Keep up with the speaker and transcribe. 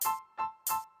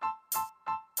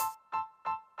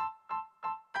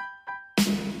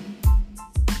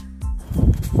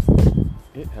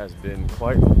It has been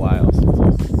quite a while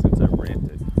since I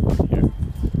ranted here.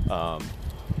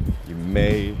 You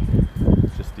may,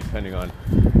 just depending on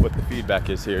what the feedback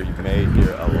is here, you may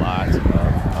hear a lot of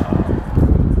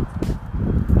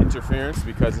interference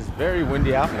because it's very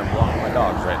windy out and I'm walking my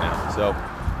dogs right now. So,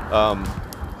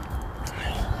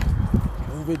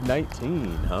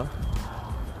 COVID-19, huh?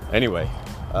 Anyway,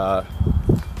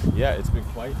 yeah, it's been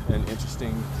quite an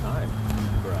interesting time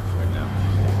for us right now.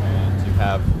 And you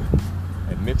have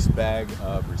a mixed bag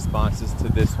of responses to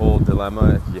this whole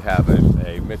dilemma. You have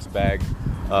a mixed bag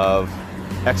of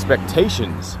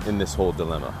expectations in this whole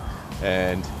dilemma.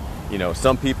 And, you know,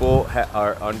 some people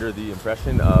are under the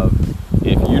impression of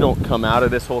if you don't come out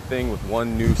of this whole thing with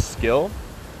one new skill,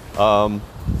 then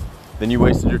you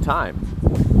wasted your time,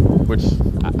 which,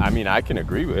 I mean, I can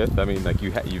agree with. I mean, like,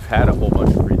 you've had a whole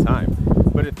bunch of free time.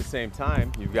 But at the same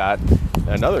time, you've got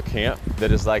another camp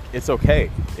that is like, it's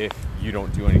okay if you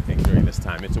don't do anything during this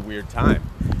time. It's a weird time,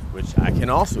 which I can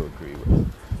also agree with.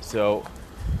 So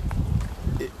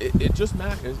it just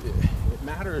matters. It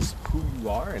matters who you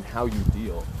are and how you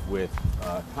deal with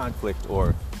conflict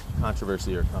or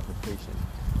controversy or confrontation.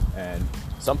 And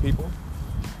some people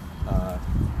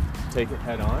take it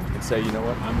head on and say, you know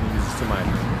what, I'm going to use this to my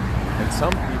advantage. And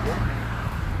some people,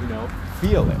 you know,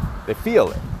 feel it. They feel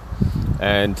it.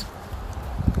 And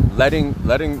letting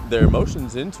their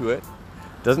emotions into it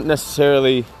doesn't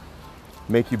necessarily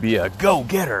make you be a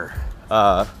go-getter,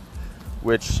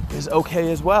 which is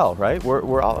okay as well, right?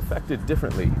 We're all affected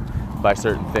differently by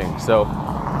certain things. So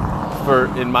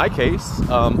in my case,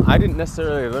 I didn't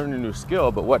necessarily learn a new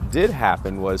skill, but what did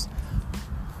happen was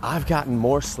I've gotten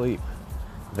more sleep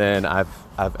than I've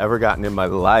ever gotten in my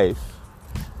life,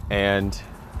 and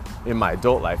in my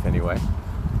adult life anyway.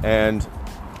 And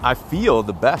I feel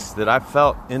the best that I've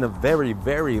felt in a very,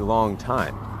 very long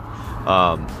time.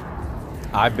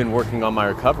 I've been working on my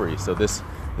recovery. So this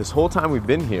whole time we've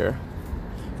been here,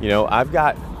 you know, I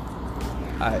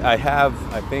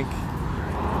think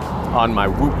on my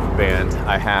Whoop band,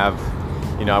 I have,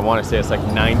 you know, I want to say it's like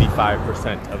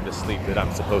 95% of the sleep that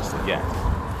I'm supposed to get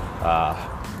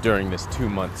during this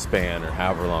 2-month span or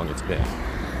however long it's been.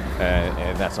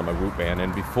 And that's on my Whoop band.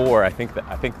 And before, I think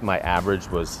my average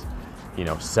was, you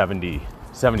know, 70%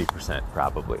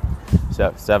 probably,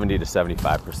 so 70 to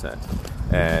 75%.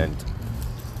 And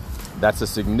that's a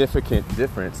significant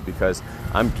difference because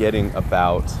I'm getting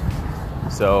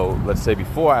so let's say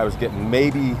before I was getting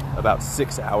maybe about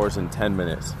 6 hours and 10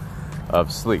 minutes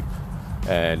of sleep.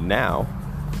 And now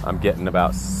I'm getting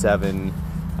about 7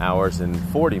 hours and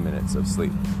 40 minutes of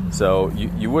sleep. So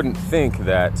you wouldn't think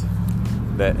that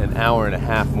an hour and a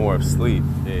half more of sleep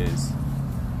is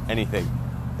anything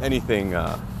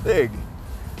big,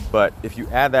 but if you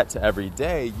add that to every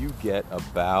day, you get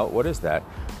about, what is that?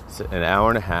 It's an hour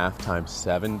and a half times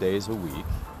 7 days a week.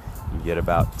 You get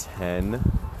about 10 and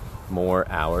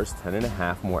a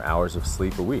half more hours of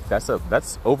sleep a week. That's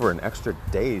over an extra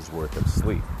day's worth of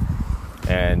sleep.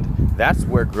 And that's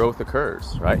where growth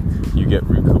occurs, right? You get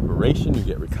recuperation, you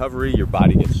get recovery, your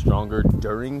body gets stronger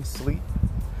during sleep,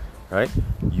 right?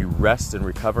 You rest and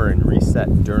recover and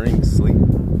reset during sleep.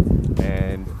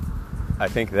 And I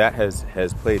think that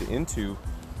has played into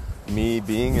me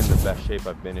being in the best shape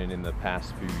I've been in the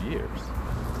past few years,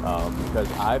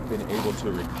 because I've been able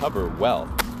to recover well,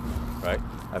 right?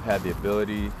 I've had the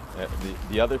ability.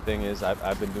 The other thing is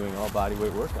I've been doing all body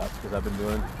weight workouts because I've been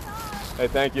doing. Hey,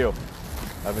 thank you.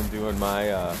 I've been doing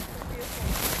my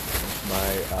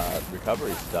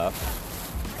recovery stuff,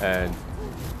 and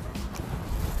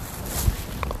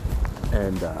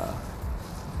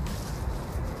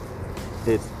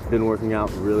it's been working out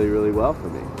really, really well for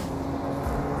me.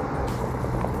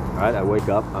 All right, I wake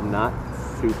up, I'm not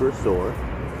super sore,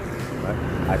 right?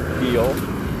 I feel,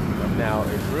 now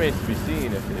it remains to be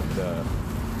seen if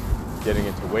getting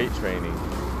into weight training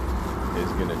is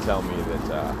going to tell me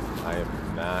that I am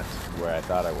not where I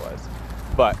thought I was.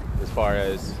 But as far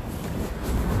as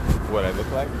what I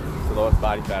look like, it's the lowest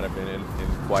body fat I've been in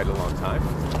quite a long time.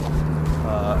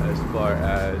 As far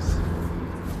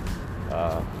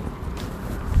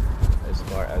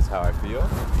as how I feel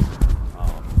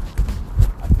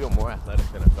more athletic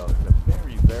than I felt in a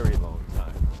very, very long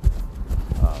time.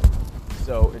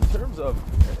 So in terms of,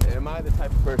 am I the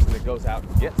type of person that goes out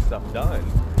and gets stuff done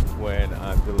when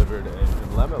I'm delivered a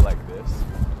dilemma like this?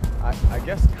 I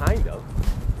guess kind of.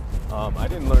 I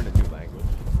didn't learn a new language.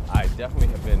 I definitely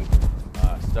have been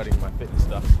studying my fitness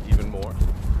stuff even more.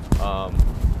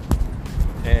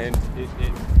 And it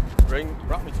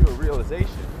brought me to a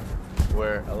realization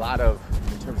where a lot of,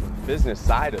 in terms of the business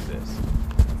side of this,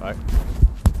 right?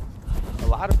 A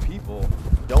lot of people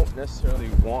don't necessarily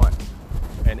want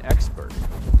an expert,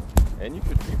 and you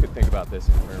could think about this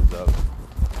in terms of,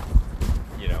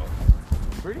 you know,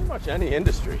 pretty much any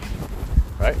industry,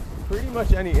 right? Pretty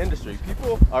much any industry.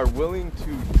 People are willing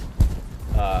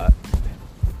to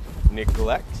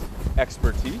neglect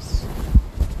expertise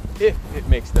if it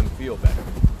makes them feel better,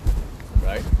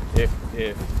 right?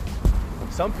 If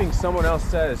something someone else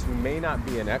says who may not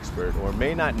be an expert or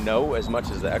may not know as much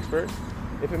as the expert,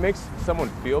 if it makes someone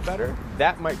feel better,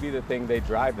 that might be the thing they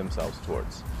drive themselves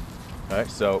towards, right?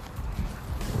 So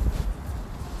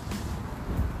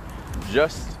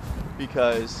just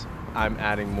because I'm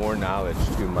adding more knowledge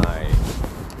to my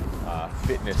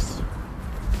fitness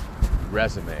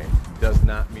resume does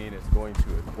not mean it's going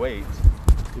to equate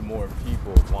to more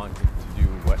people wanting to do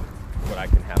what I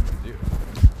can have them do,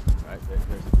 right?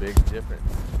 There's a big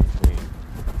difference between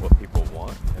what people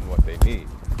want and what they need.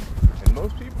 And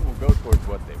most people will go towards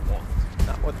what they want,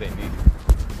 not what they need.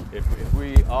 If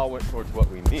we all went towards what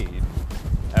we need,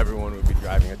 everyone would be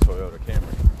driving a Toyota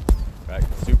Camry, right?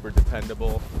 Super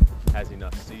dependable, has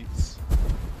enough seats,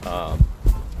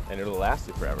 and it'll last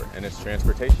you forever, and it's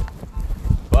transportation.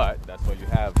 But that's why you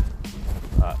have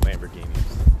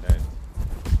Lamborghinis and,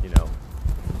 you know,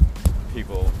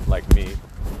 people like me,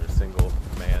 who's a single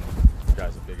man,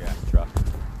 drives a big ass truck.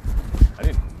 I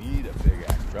didn't need a big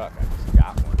ass truck, I just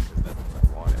got one because that's what I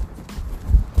wanted.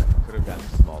 I could have gotten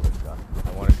a smaller truck.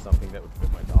 I wanted something that would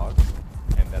fit my dog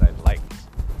and that I liked.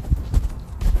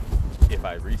 If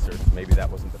I researched, maybe that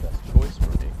wasn't the best choice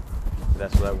for me, but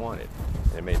that's what I wanted,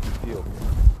 and it made me feel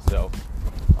good. So,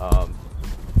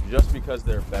 just because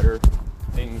there are better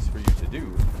things for you to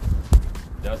do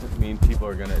doesn't mean people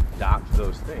are going to adopt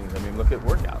those things. I mean, look at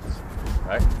workouts,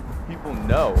 right? People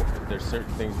know that there's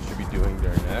certain things you should be doing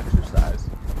during an exercise,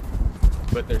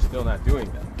 but they're still not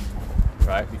doing them,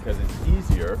 right? Because it's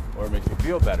easier, or it makes me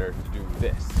feel better to do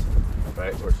this,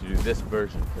 right? Or to do this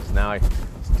version, because now I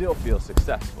still feel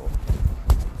successful,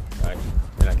 right?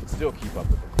 And I can still keep up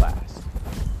with the class,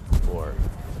 or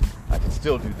I can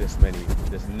still do this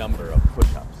number of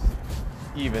push-ups,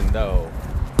 even though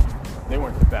they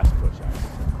weren't the best push-ups,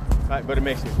 right? But it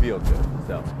makes me feel good.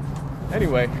 So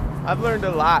anyway, I've learned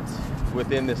a lot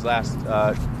within this last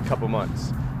couple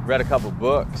months. Read a couple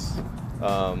books,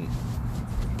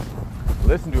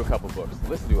 listened to a couple books,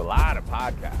 listened to a lot of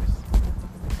podcasts,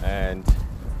 and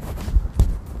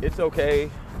it's okay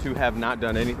to have not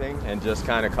done anything and just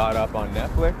kind of caught up on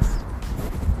Netflix,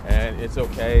 and it's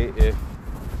okay if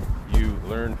you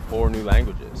learn 4 new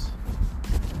languages,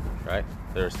 right?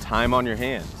 There's time on your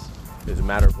hands. It's a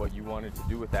matter of what you wanted to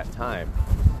do with that time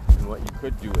and what you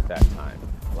could do with that time.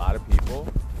 A lot of people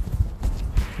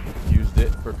used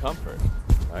it for comfort,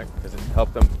 right? Because it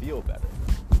helped them feel better.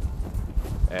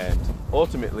 And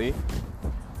ultimately,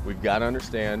 we've got to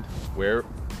understand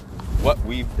what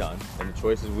we've done and the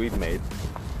choices we've made,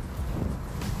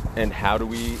 and how do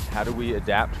we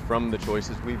adapt from the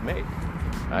choices we've made.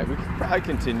 Right, we can probably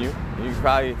continue. You can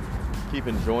probably keep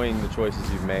enjoying the choices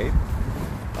you've made,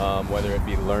 whether it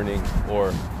be learning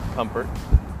or comfort.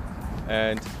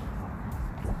 And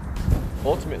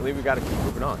ultimately, we got to keep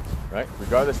moving on, right?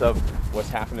 Regardless of what's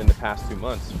happened in the past 2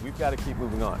 months, we've got to keep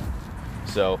moving on.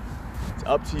 So it's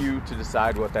up to you to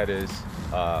decide what that is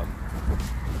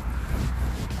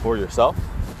for yourself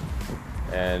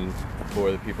and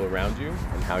for the people around you,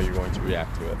 and how you're going to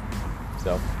react to it.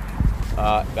 So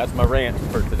that's my rant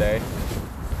for today.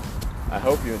 I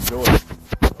hope you enjoyed it.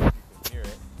 I hope you can hear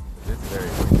it. It's very